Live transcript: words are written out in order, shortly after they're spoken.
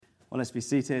Well, let's be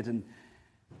seated. And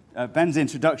Ben's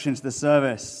introduction to the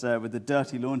service with the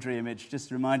dirty laundry image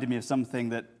just reminded me of something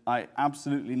that I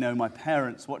absolutely know my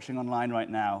parents watching online right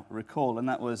now recall, and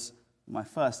that was my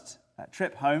first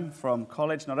trip home from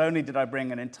college. Not only did I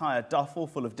bring an entire duffel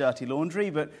full of dirty laundry,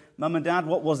 but Mum and Dad,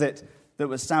 what was it that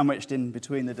was sandwiched in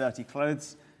between the dirty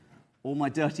clothes? All my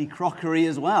dirty crockery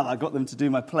as well. I got them to do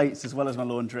my plates as well as my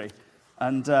laundry.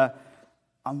 And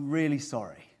I'm really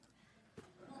sorry.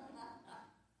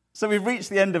 So we've reached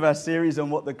the end of our series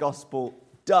on what the gospel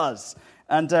does.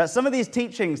 And some of these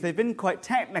teachings, they've been quite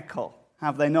technical,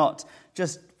 have they not?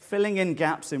 Just filling in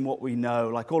gaps in what we know,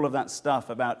 like all of that stuff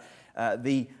about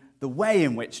the way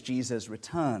in which Jesus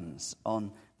returns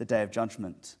on the Day of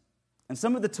Judgment. And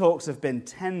some of the talks have been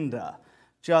tender,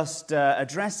 just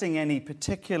addressing any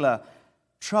particular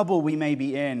trouble we may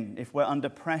be in if we're under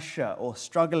pressure or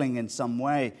struggling in some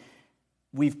way.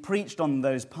 We've preached on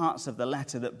those parts of the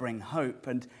letter that bring hope,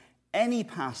 and any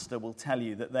pastor will tell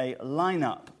you that they line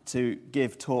up to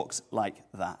give talks like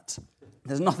that.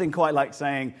 There's nothing quite like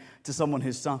saying to someone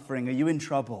who's suffering, "Are you in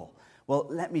trouble? Well,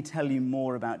 let me tell you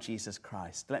more about Jesus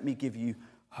Christ. Let me give you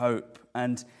hope,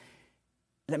 and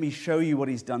let me show you what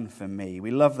he's done for me."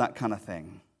 We love that kind of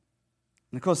thing.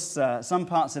 And of course, some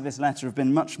parts of this letter have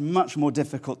been much, much more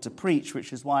difficult to preach,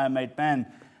 which is why I made Ben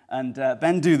and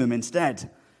Ben do them instead.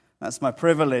 That's my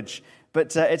privilege.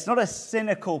 But it's not a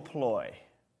cynical ploy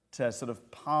to sort of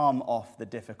palm off the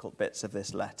difficult bits of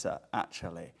this letter,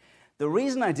 actually. The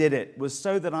reason I did it was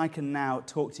so that I can now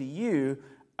talk to you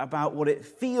about what it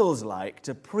feels like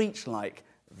to preach like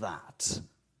that.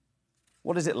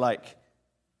 What is it like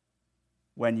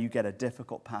when you get a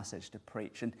difficult passage to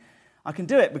preach? And I can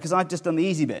do it because I've just done the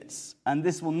easy bits. And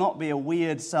this will not be a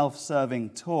weird self-serving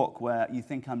talk where you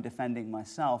think I'm defending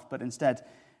myself, but instead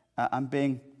I'm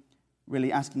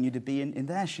really asking you to be in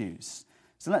their shoes.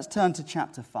 So let's turn to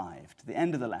chapter 5, to the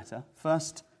end of the letter,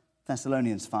 1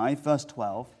 Thessalonians 5, verse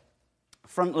 12.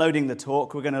 Front-loading the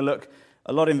talk, we're going to look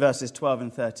a lot in verses 12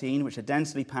 and 13, which are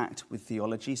densely packed with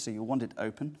theology, so you'll want it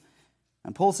open.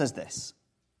 And Paul says this: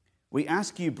 "We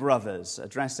ask you, brothers,"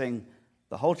 addressing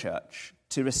the whole church,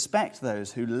 "to respect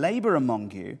those who labor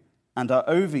among you and are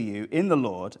over you in the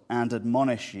Lord and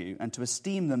admonish you, and to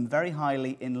esteem them very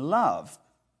highly in love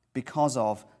because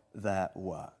of their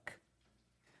work."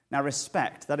 Now,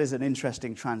 respect, that is an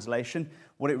interesting translation.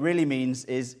 What it really means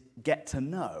is get to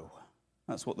know.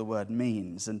 That's what the word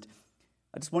means. And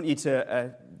I just want you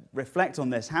to reflect on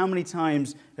this. How many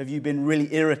times have you been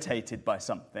really irritated by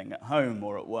something at home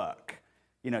or at work?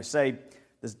 You know, say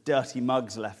there's dirty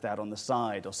mugs left out on the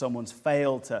side, or someone's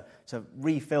failed to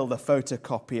refill the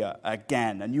photocopier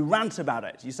again, and you rant about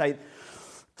it. You say,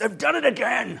 "They've done it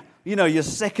again!" You know, you're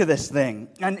sick of this thing.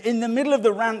 And in the middle of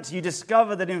the rant, you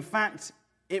discover that, in fact,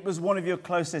 it was one of your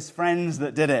closest friends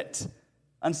that did it.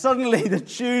 And suddenly the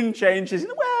tune changes.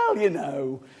 Well, you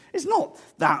know, it's not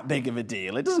that big of a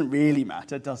deal. It doesn't really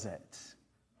matter, does it?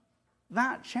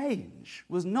 That change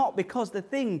was not because the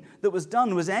thing that was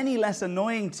done was any less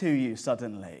annoying to you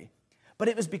suddenly, but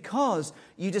it was because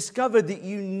you discovered that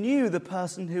you knew the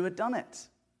person who had done it.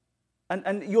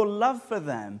 And your love for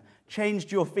them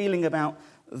changed your feeling about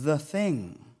the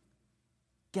thing.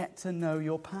 Get to know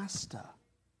your pastor.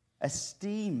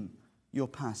 Esteem your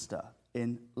pastor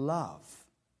in love.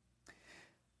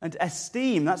 And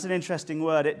esteem, that's an interesting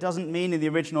word. It doesn't mean in the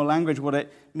original language what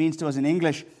it means to us in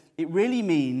English. It really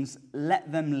means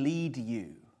let them lead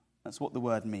you. That's what the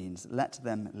word means, let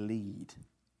them lead.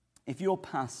 If your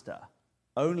pastor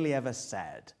only ever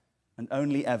said and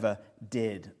only ever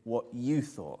did what you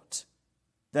thought,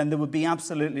 then there would be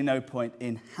absolutely no point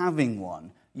in having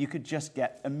one. You could just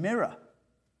get a mirror,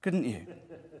 couldn't you?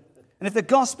 And if the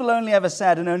gospel only ever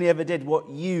said and only ever did what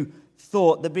you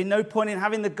thought, there'd be no point in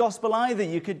having the gospel either.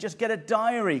 You could just get a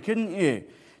diary, couldn't you?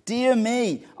 "Dear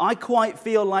me, I quite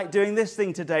feel like doing this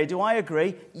thing today. Do I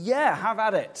agree?" Yeah, have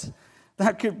at it.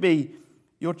 That could be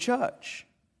your church.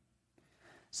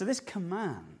 So this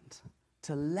command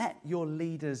to let your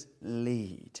leaders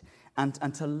lead and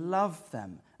to love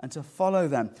them and to follow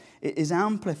them, it is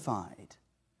amplified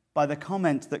by the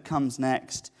comment that comes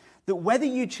next, that whether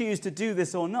you choose to do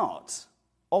this or not,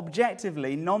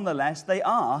 objectively, nonetheless, they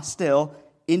are still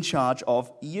in charge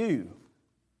of you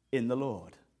in the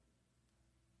Lord.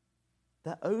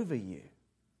 They're over you.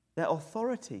 Their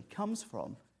authority comes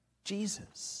from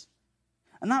Jesus.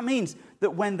 And that means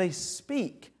that when they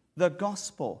speak the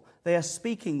gospel, they are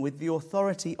speaking with the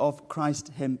authority of Christ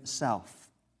himself,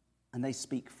 and they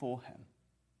speak for him.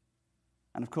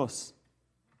 And of course,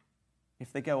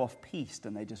 if they go off-piste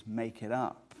and they just make it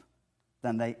up,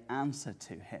 then they answer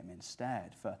to him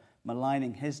instead for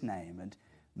maligning his name and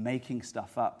making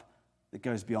stuff up that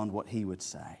goes beyond what he would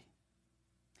say.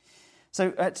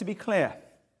 So to be clear,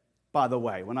 by the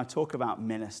way, when I talk about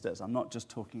ministers, I'm not just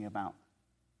talking about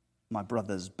my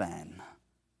brother's Ben.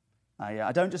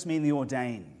 I don't just mean the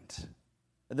ordained.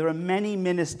 There are many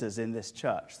ministers in this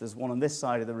church. There's one on this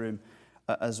side of the room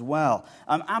as well.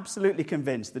 I'm absolutely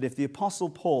convinced that if the Apostle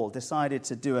Paul decided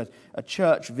to do a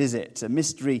church visit, a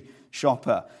mystery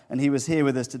shopper, and he was here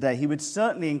with us today, he would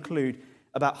certainly include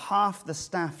about half the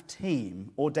staff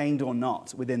team, ordained or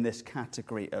not, within this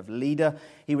category of leader.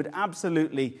 He would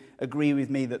absolutely agree with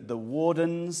me that the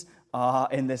wardens are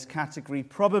in this category,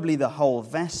 probably the whole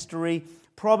vestry,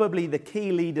 probably the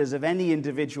key leaders of any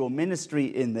individual ministry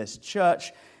in this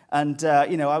church. And,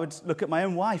 I would look at my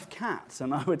own wife, Kat,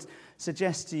 and I would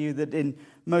suggest to you that in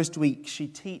most weeks she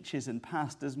teaches and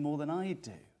pastors more than I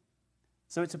do.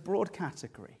 So it's a broad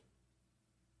category.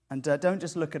 And don't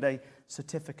just look at a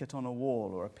certificate on a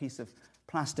wall or a piece of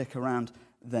plastic around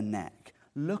the neck.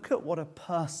 Look at what a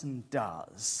person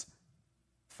does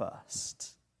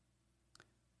first.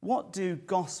 What do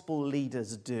gospel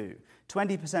leaders do?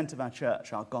 20% of our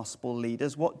church are gospel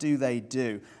leaders. What do they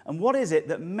do? And what is it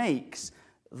that makes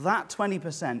that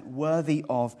 20% worthy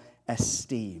of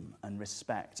esteem and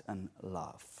respect and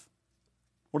love?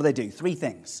 What do they do? 3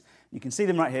 things. You can see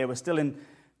them right here. We're still in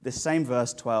this same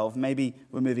verse 12. Maybe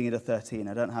we're moving into 13.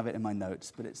 I don't have it in my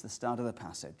notes, but it's the start of the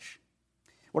passage.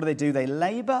 What do? They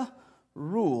labor,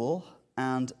 rule,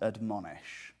 and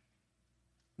admonish.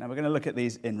 Now we're going to look at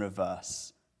these in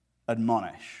reverse.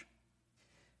 Admonish.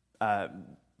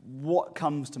 What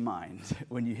comes to mind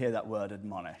when you hear that word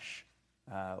admonish?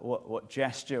 What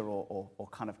gesture or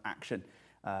kind of action?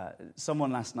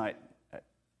 Someone last night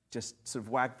just sort of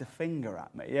wagged the finger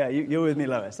at me. Yeah, you're with me,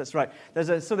 Lois. That's right. There's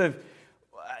a sort of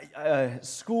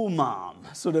school mom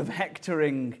sort of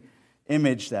hectoring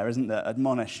image there, isn't there?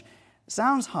 Admonish.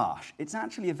 Sounds harsh. It's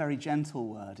actually a very gentle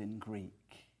word in Greek.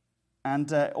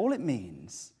 And all it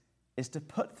means is to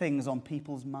put things on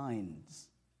people's minds.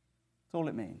 That's all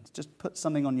it means. Just put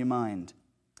something on your mind.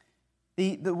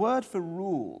 The word for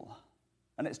rule,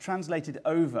 and it's translated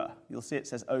over. You'll see it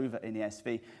says over in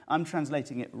ESV. I'm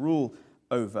translating it rule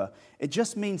over. It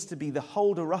just means to be the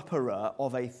holder-upperer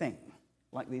of a thing,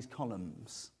 like these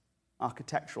columns,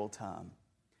 architectural term.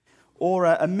 Or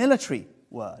a military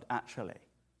word, actually.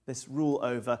 This rule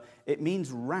over, it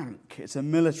means rank. It's a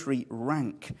military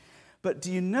rank. But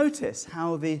do you notice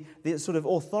how the sort of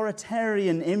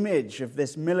authoritarian image of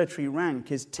this military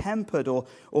rank is tempered or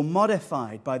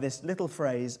modified by this little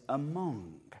phrase,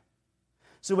 among?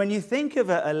 So when you think of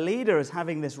a leader as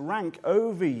having this rank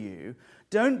over you,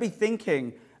 don't be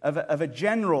thinking of a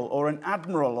general or an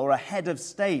admiral or a head of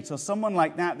state or someone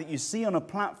like that you see on a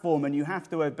platform and you have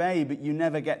to obey but you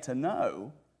never get to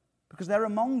know because they're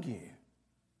among you.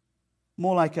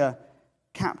 More like a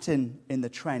captain in the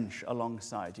trench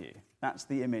alongside you. That's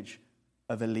the image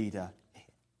of a leader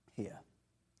here.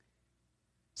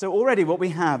 So already what we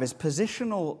have is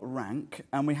positional rank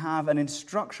and we have an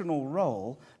instructional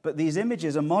role, but these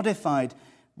images are modified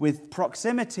with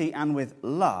proximity and with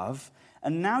love.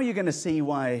 And now you're going to see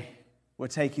why we're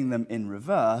taking them in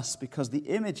reverse, because the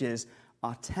images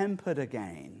are tempered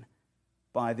again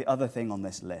by the other thing on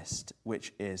this list,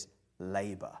 which is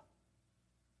labor.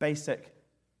 Basic,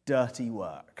 dirty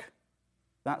work.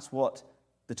 That's what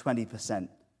the 20%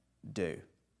 do.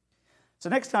 So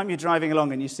next time you're driving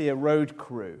along and you see a road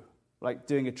crew, like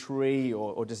doing a tree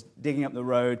or just digging up the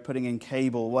road, putting in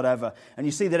cable, whatever, and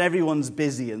you see that everyone's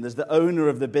busy and there's the owner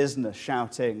of the business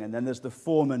shouting and then there's the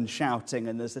foreman shouting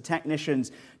and there's the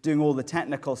technicians doing all the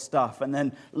technical stuff and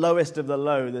then lowest of the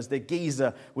low, there's the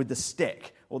geezer with the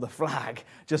stick or the flag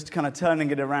just kind of turning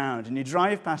it around, and you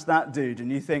drive past that dude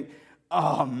and you think,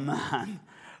 oh man,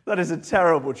 that is a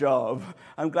terrible job.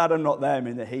 I'm glad I'm not them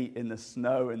in the heat, in the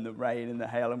snow, in the rain, in the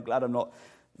hail. I'm glad I'm not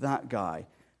that guy.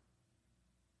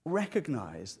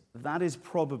 Recognize that is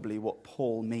probably what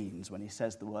Paul means when he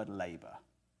says the word labor.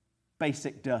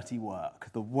 Basic dirty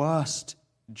work, the worst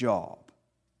job.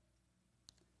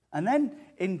 And then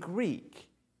in Greek,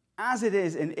 as it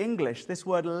is in English, this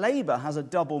word labor has a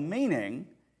double meaning.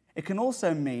 It can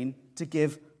also mean to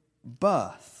give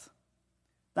birth.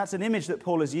 That's an image that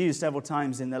Paul has used several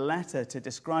times in the letter to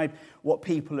describe what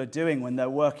people are doing when they're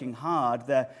working hard.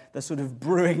 They're sort of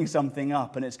brewing something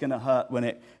up and it's going to hurt when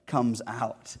it comes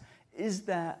out. Is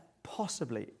there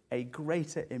possibly a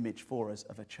greater image for us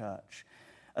of a church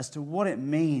as to what it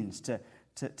means to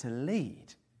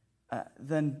lead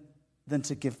than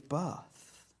to give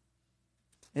birth?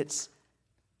 It's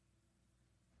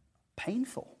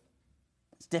painful.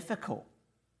 It's difficult.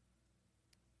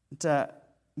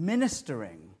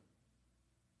 Ministering,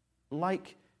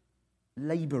 like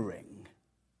laboring,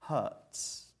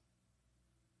 hurts.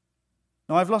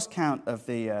 Now, I've lost count of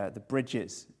the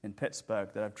bridges in Pittsburgh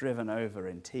that I've driven over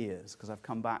in tears because I've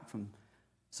come back from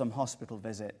some hospital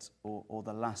visit or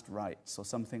the last rites or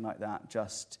something like that,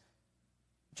 just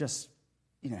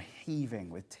heaving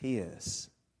with tears.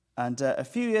 And a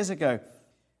few years ago,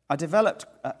 I developed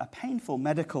a painful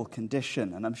medical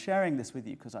condition, and I'm sharing this with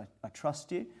you because I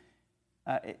trust you.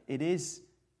 It is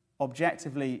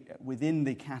objectively within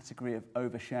the category of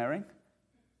oversharing,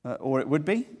 or it would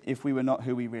be if we were not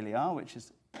who we really are, which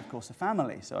is, of course, a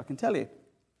family. So I can tell you,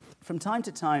 from time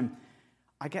to time,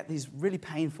 I get these really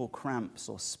painful cramps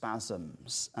or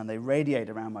spasms, and they radiate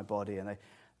around my body, and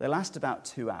they last about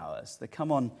 2 hours. They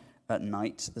come on at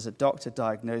night. There's a doctor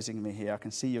diagnosing me here. I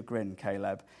can see your grin,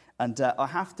 Caleb. And I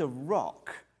have to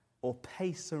rock or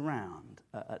pace around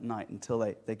at night until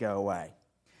they go away.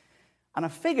 And I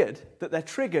figured that they're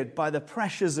triggered by the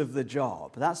pressures of the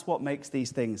job. That's what makes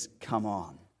these things come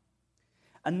on.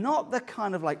 And not the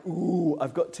kind of like, ooh,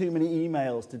 I've got too many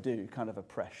emails to do kind of a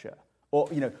pressure. Or,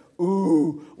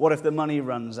 ooh, what if the money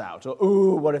runs out? Or,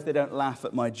 ooh, what if they don't laugh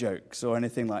at my jokes? Or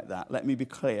anything like that. Let me be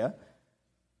clear.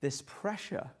 This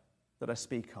pressure that I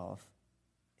speak of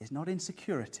is not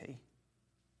insecurity.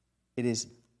 It is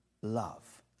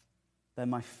love. They're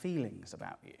my feelings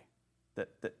about you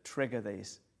that trigger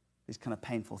these kind of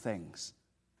painful things.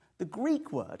 The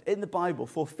Greek word in the Bible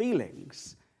for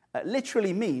feelings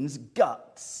literally means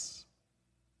guts.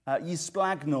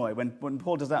 Eusplagnoi, when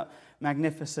Paul does that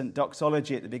magnificent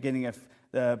doxology at the beginning of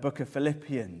the book of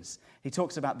Philippians, he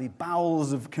talks about the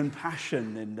bowels of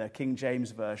compassion in the King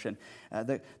James Version,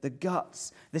 the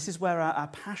guts. This is where our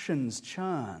passions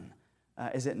churn,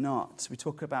 is it not? We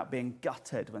talk about being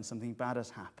gutted when something bad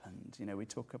has happened. We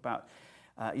talk about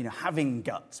having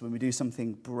guts when we do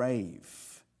something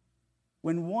brave.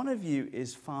 When one of you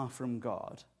is far from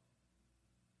God,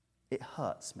 it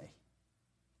hurts me.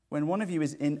 When one of you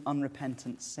is in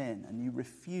unrepentant sin and you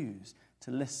refuse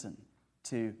to listen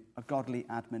to a godly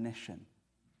admonition,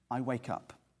 I wake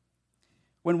up.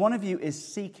 When one of you is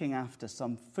seeking after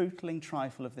some footling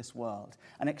trifle of this world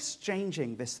and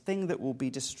exchanging this thing that will be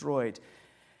destroyed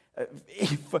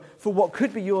for what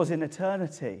could be yours in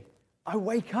eternity, I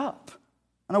wake up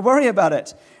and I worry about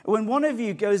it. When one of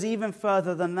you goes even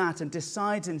further than that and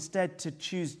decides instead to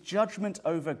choose judgment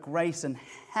over grace and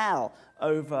hell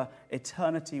over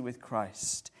eternity with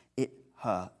Christ, it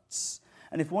hurts.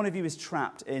 And if one of you is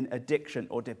trapped in addiction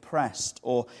or depressed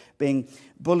or being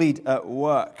bullied at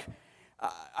work,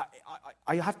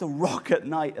 I have to rock at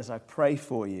night as I pray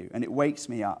for you, and it wakes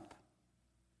me up.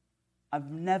 I've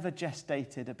never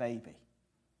gestated a baby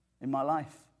in my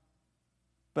life.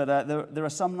 But there are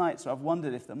some nights where I've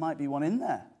wondered if there might be one in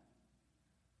there.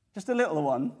 Just a little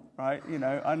one, right?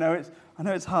 I know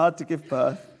it's hard to give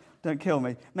birth. Don't kill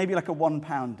me. Maybe like a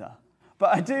 1-pounder.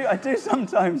 But I do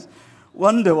sometimes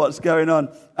wonder what's going on.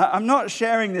 I'm not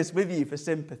sharing this with you for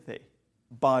sympathy,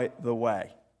 by the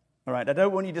way. All right, I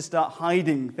don't want you to start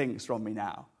hiding things from me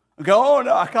now. And go, oh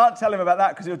no, I can't tell him about that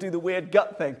because he'll do the weird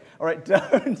gut thing. All right,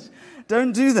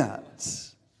 don't do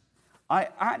that. I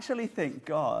actually think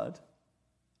God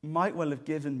might well have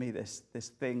given me this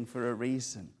thing for a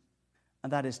reason,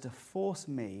 and that is to force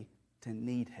me to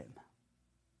need him,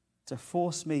 to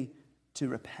force me to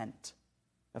repent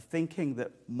of thinking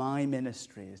that my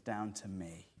ministry is down to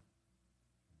me.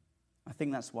 I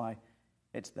think that's why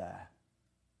it's there,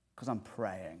 because I'm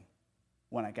praying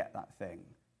when I get that thing.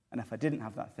 And if I didn't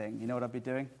have that thing, you know what I'd be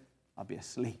doing? I'd be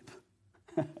asleep.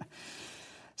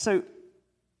 So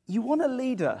you want a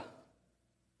leader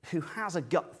who has a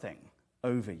gut thing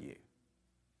over you.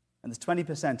 And there's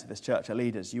 20% of this church are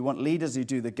leaders. You want leaders who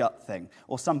do the gut thing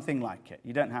or something like it.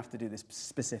 You don't have to do this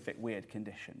specific weird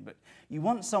condition, but you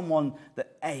want someone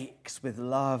that aches with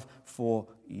love for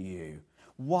you.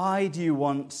 Why do you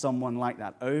want someone like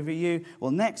that over you? Well,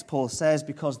 next Paul says,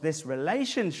 because this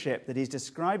relationship that he's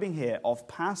describing here of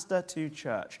pastor to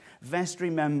church, vestry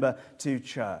member to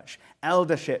church,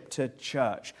 eldership to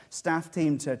church, staff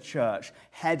team to church,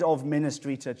 head of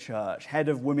ministry to church, head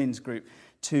of women's group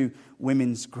to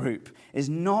women's group, is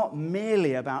not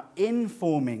merely about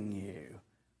informing you,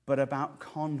 but about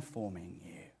conforming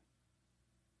you.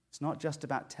 It's not just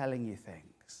about telling you things.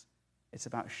 It's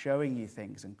about showing you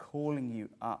things and calling you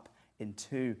up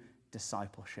into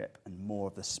discipleship and more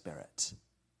of the Spirit.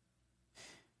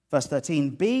 Verse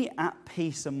 13, be at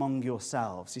peace among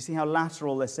yourselves. You see how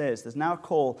lateral this is. There's now a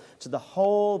call to the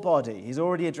whole body. He's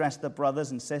already addressed the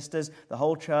brothers and sisters, the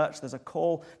whole church. There's a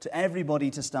call to everybody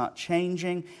to start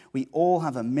changing. We all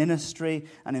have a ministry.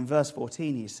 And in verse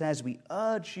 14, he says, we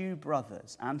urge you,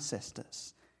 brothers and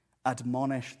sisters,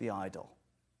 admonish the idle.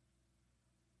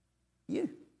 You.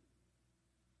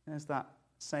 There's that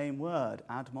same word,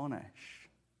 admonish.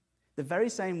 The very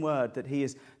same word that he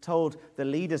has told the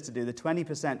leaders to do, the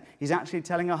 20%, he's actually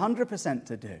telling 100%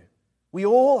 to do. We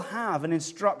all have an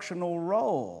instructional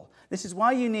role. This is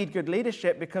why you need good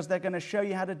leadership, because they're going to show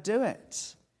you how to do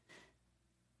it.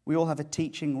 We all have a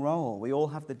teaching role. We all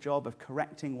have the job of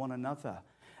correcting one another.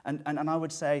 And I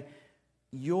would say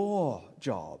your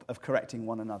job of correcting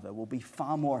one another will be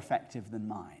far more effective than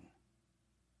mine.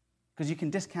 Because you can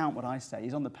discount what I say.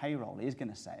 He's on the payroll. He's going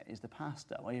to say it. He's the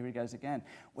pastor. Well, here he goes again.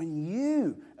 When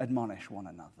you admonish one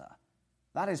another,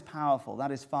 that is powerful.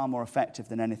 That is far more effective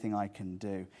than anything I can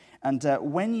do. And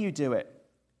when you do it,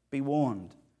 be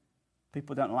warned.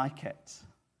 People don't like it.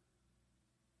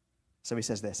 So he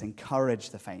says this, encourage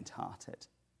the faint-hearted.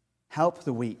 Help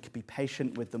the weak, be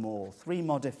patient with them all. 3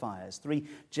 modifiers, 3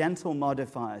 gentle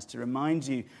modifiers to remind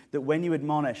you that when you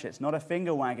admonish, it's not a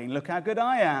finger wagging, look how good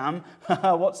I am,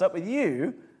 what's up with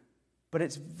you? But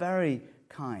it's very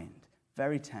kind,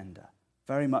 very tender,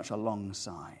 very much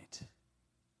alongside.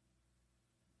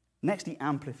 Next, he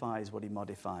amplifies what he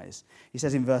modifies. He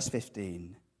says in verse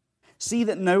 15, see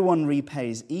that no one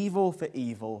repays evil for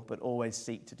evil, but always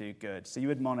seek to do good. So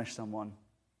you admonish someone,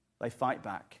 they fight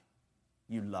back.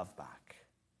 You love back.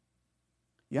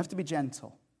 You have to be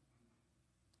gentle,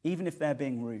 even if they're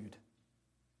being rude.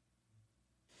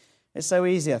 It's so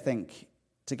easy, I think,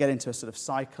 to get into a sort of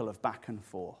cycle of back and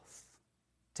forth,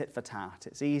 tit for tat.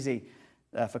 It's easy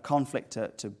for conflict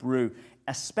to brew,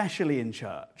 especially in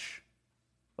church.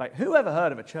 Like, who ever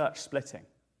heard of a church splitting?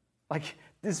 Like,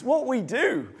 this is what we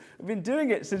do. We've been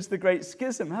doing it since the Great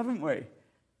Schism, haven't we?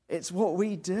 It's what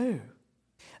we do.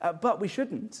 But we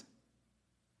shouldn't.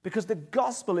 Because the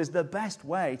gospel is the best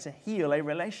way to heal a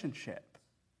relationship.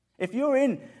 If you're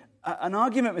in an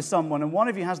argument with someone and one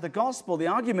of you has the gospel, the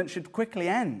argument should quickly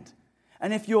end.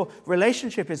 And if your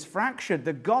relationship is fractured,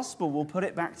 the gospel will put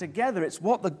it back together. It's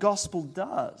what the gospel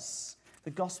does. The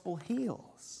gospel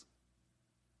heals.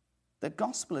 The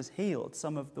gospel has healed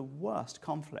some of the worst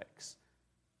conflicts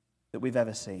that we've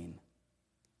ever seen.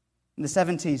 In the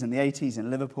 70s and the 80s in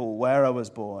Liverpool, where I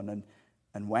was born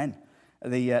and when,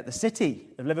 the city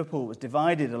of Liverpool was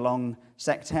divided along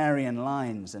sectarian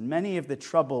lines, and many of the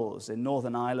troubles in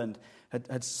Northern Ireland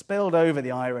had spilled over the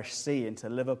Irish Sea into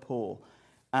Liverpool.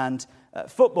 And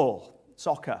football,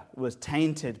 soccer, was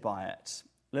tainted by it.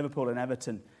 Liverpool and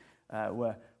Everton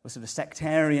were sort of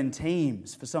sectarian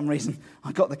teams. For some reason,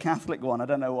 I got the Catholic one. I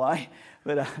don't know why,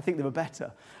 but I think they were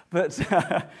better. But,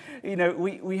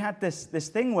 we had this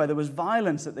thing where there was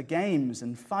violence at the games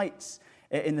and fights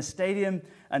in the stadium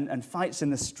and fights in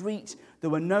the street. There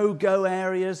were no-go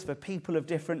areas for people of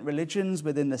different religions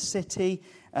within the city.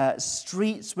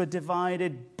 Streets were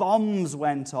divided. Bombs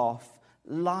went off.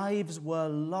 Lives were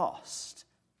lost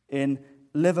in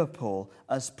Liverpool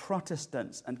as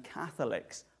Protestants and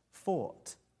Catholics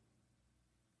fought.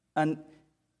 And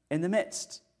in the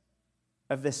midst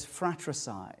of this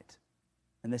fratricide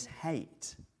and this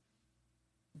hate,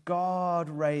 God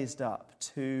raised up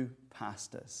 2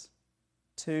 pastors,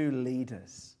 2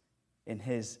 leaders in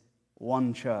his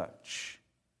one church.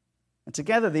 And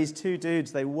together, these 2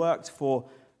 dudes, they worked for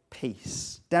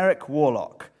peace. Derek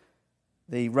Warlock,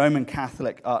 the Roman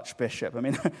Catholic archbishop. I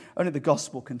mean, only the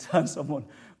gospel can turn someone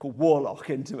called Warlock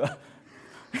into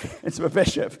a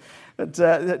bishop. But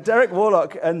Derek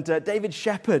Warlock and David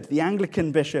Shepherd, the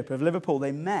Anglican bishop of Liverpool,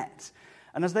 they met.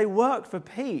 And as they worked for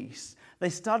peace, they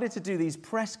started to do these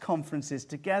press conferences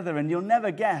together, and you'll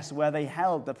never guess where they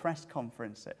held the press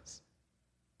conferences.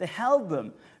 They held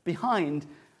them behind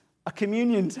a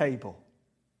communion table.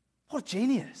 What a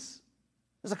genius.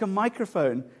 There's like a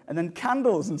microphone and then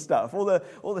candles and stuff. All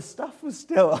the stuff was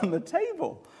still on the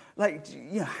table. Like,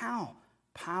 how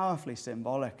powerfully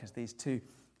symbolic as these 2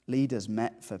 leaders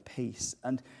met for peace.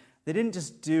 And they didn't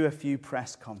just do a few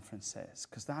press conferences,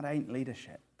 because that ain't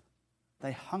leadership.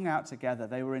 They hung out together.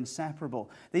 They were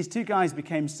inseparable. These 2 guys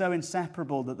became so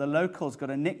inseparable that the locals got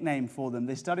a nickname for them.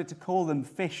 They started to call them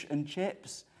fish and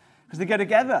chips, because they go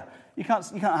together. You can't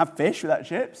have fish without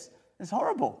chips. It's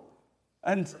horrible.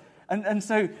 And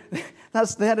so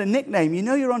they had a nickname. You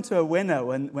know you're onto a winner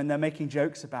when they're making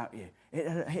jokes about you.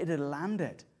 It had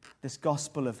landed, this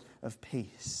gospel of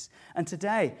peace. And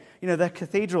today, their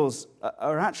cathedrals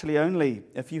are actually only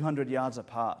a few hundred yards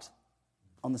apart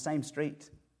on the same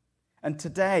street. And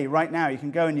today, right now, you can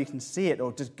go and you can see it,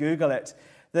 or just Google it.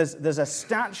 There's a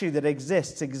statue that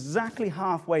exists exactly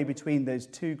halfway between those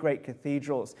 2 great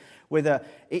cathedrals, with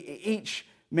each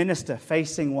minister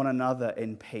facing one another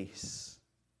in peace.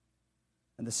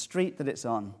 And the street that it's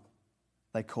on,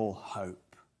 they call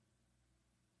hope.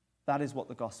 That is what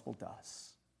the gospel does.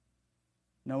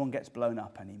 No one gets blown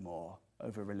up anymore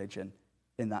over religion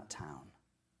in that town.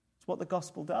 It's what the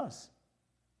gospel does.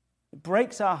 It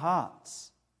breaks our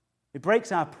hearts. It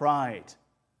breaks our pride.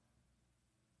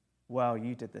 Well,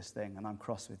 you did this thing and I'm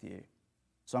cross with you.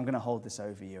 So I'm going to hold this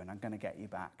over you and I'm going to get you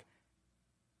back.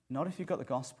 Not if you've got the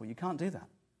gospel. You can't do that.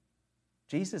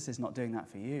 Jesus is not doing that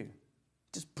for you.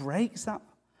 It just breaks that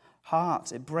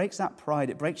heart. It breaks that pride.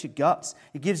 It breaks your guts.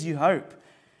 It gives you hope.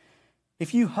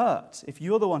 If you hurt, if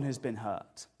you're the one who's been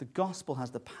hurt, the gospel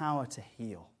has the power to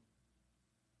heal.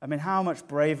 I mean, how much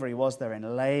bravery was there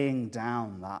in laying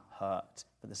down that hurt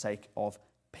for the sake of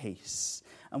peace?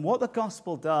 And what the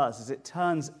gospel does is it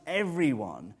turns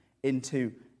everyone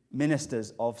into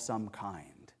ministers of some kind.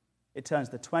 It turns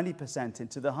the 20%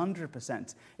 into the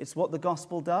 100%. It's what the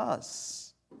gospel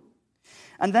does.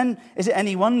 And then, is it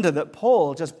any wonder that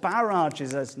Paul just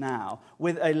barrages us now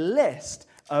with a list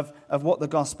of what the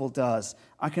gospel does?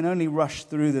 I can only rush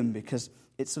through them because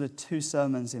it's sort of two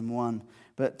sermons in one.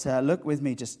 But look with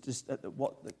me just at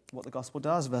what the gospel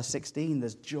does. Verse 16,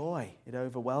 there's joy. It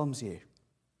overwhelms you.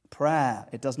 Prayer,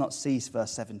 it does not cease.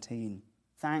 Verse 17,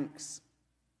 thanks.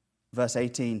 Verse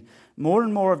 18, more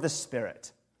and more of the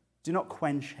Spirit. Do not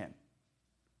quench him.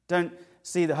 Don't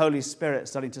see the Holy Spirit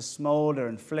starting to smolder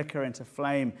and flicker into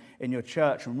flame in your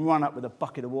church and run up with a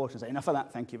bucket of water and say, enough of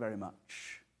that, thank you very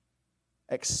much.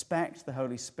 Expect the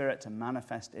Holy Spirit to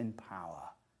manifest in power.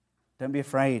 Don't be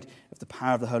afraid of the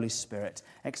power of the Holy Spirit.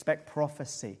 Expect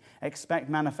prophecy. Expect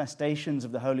manifestations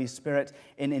of the Holy Spirit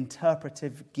in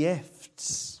interpretive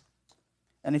gifts.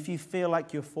 And if you feel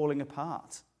like you're falling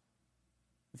apart,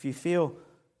 if you feel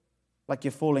like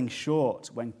you're falling short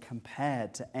when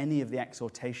compared to any of the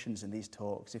exhortations in these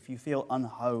talks, if you feel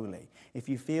unholy, if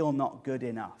you feel not good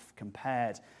enough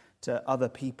compared to other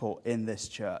people in this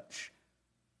church,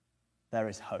 there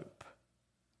is hope.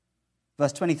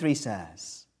 Verse 23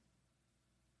 says,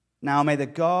 now may the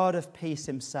God of peace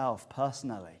himself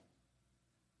personally,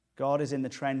 God is in the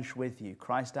trench with you,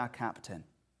 Christ our captain,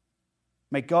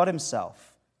 may God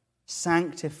himself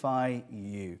sanctify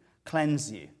you,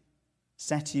 cleanse you,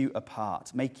 set you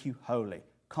apart, make you holy,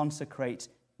 consecrate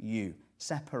you,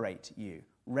 separate you,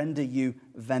 render you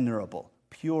venerable,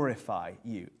 purify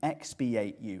you,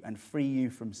 expiate you, and free you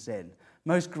from sin.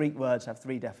 Most Greek words have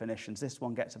 3 definitions. This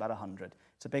one gets about 100.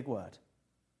 It's a big word.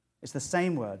 It's the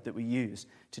same word that we use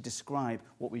to describe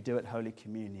what we do at Holy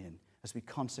Communion as we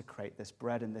consecrate this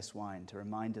bread and this wine to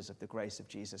remind us of the grace of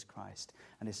Jesus Christ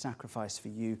and his sacrifice for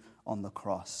you on the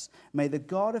cross. May the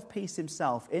God of peace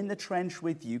himself, in the trench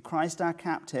with you, Christ our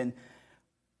captain,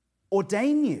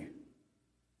 ordain you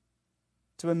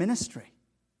to a ministry.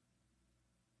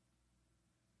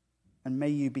 And may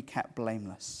you be kept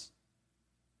blameless.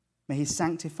 May he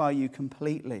sanctify you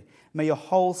completely. May your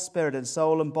whole spirit and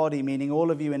soul and body, meaning all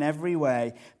of you in every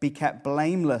way, be kept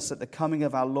blameless at the coming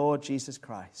of our Lord Jesus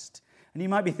Christ. And you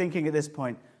might be thinking at this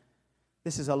point,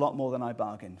 this is a lot more than I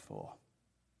bargained for.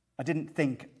 I didn't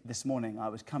think this morning I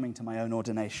was coming to my own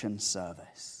ordination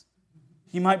service.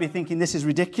 You might be thinking, this is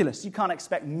ridiculous. You can't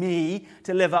expect me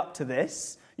to live up to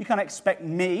this. You can't expect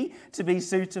me to be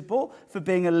suitable for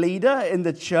being a leader in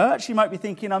the church. You might be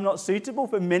thinking I'm not suitable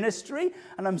for ministry,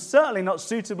 and I'm certainly not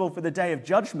suitable for the day of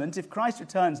judgment. If Christ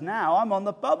returns now, I'm on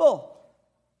the bubble.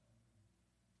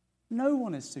 No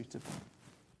one is suitable.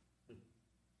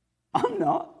 I'm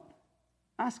not.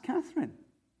 Ask Catherine.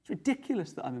 It's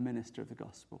ridiculous that I'm a minister of the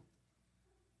gospel.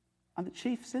 I'm the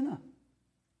chief sinner.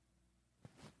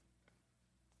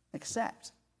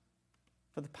 Except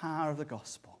for the power of the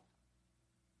gospel.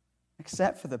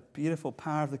 Except for the beautiful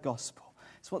power of the gospel.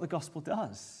 It's what the gospel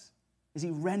does, is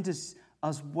he renders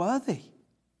us worthy.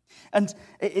 And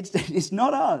it's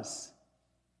not us.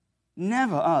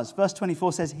 Never us. Verse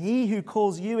 24 says, he who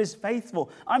calls you is faithful.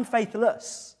 I'm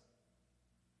faithless.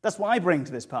 That's what I bring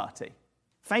to this party.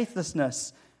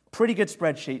 Faithlessness, pretty good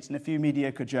spreadsheets, and a few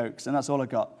mediocre jokes, and that's all I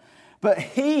got. But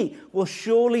he will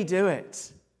surely do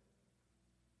it.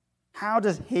 How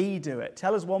does he do it?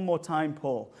 Tell us one more time,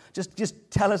 Paul. Just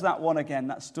tell us that one again,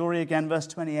 that story again, verse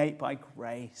 28, by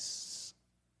grace.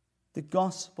 The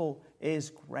gospel is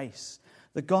grace.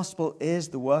 The gospel is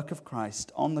the work of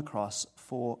Christ on the cross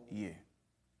for you.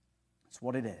 That's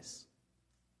what it is.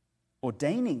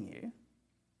 Ordaining you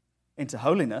into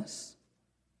holiness,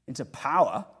 into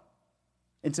power,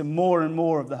 into more and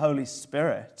more of the Holy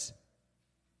Spirit.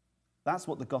 That's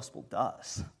what the gospel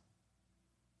does.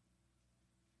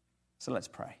 So let's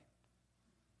pray.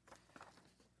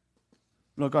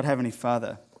 Lord God, Heavenly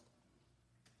Father,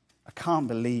 I can't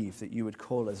believe that you would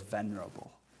call us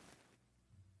venerable.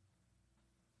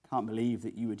 I can't believe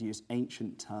that you would use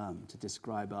ancient term to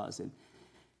describe us in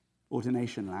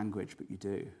ordination language, but you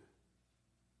do.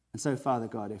 And so, Father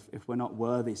God, if we're not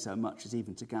worthy so much as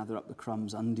even to gather up the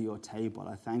crumbs under your table,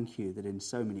 I thank you that in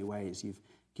so many ways you've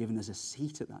given us a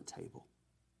seat at that table,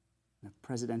 a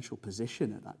presidential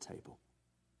position at that table.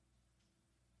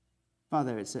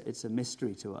 Father, it's a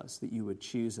mystery to us that you would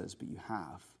choose us, but you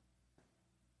have.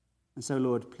 And so,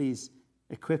 Lord, please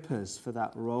equip us for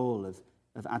that role of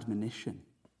admonition.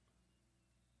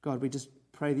 God, we just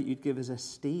pray that you'd give us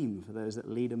esteem for those that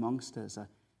lead amongst us. I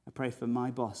pray for my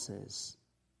bosses,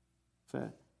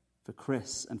 for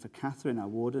Chris and for Catherine, our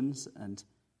wardens, and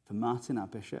for Martin, our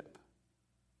bishop.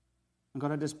 And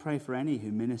God, I just pray for any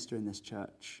who minister in this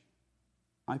church.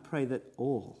 I pray that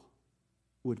all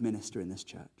would minister in this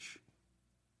church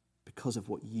because of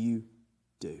what you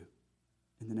do.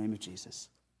 In the name of Jesus,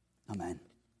 amen.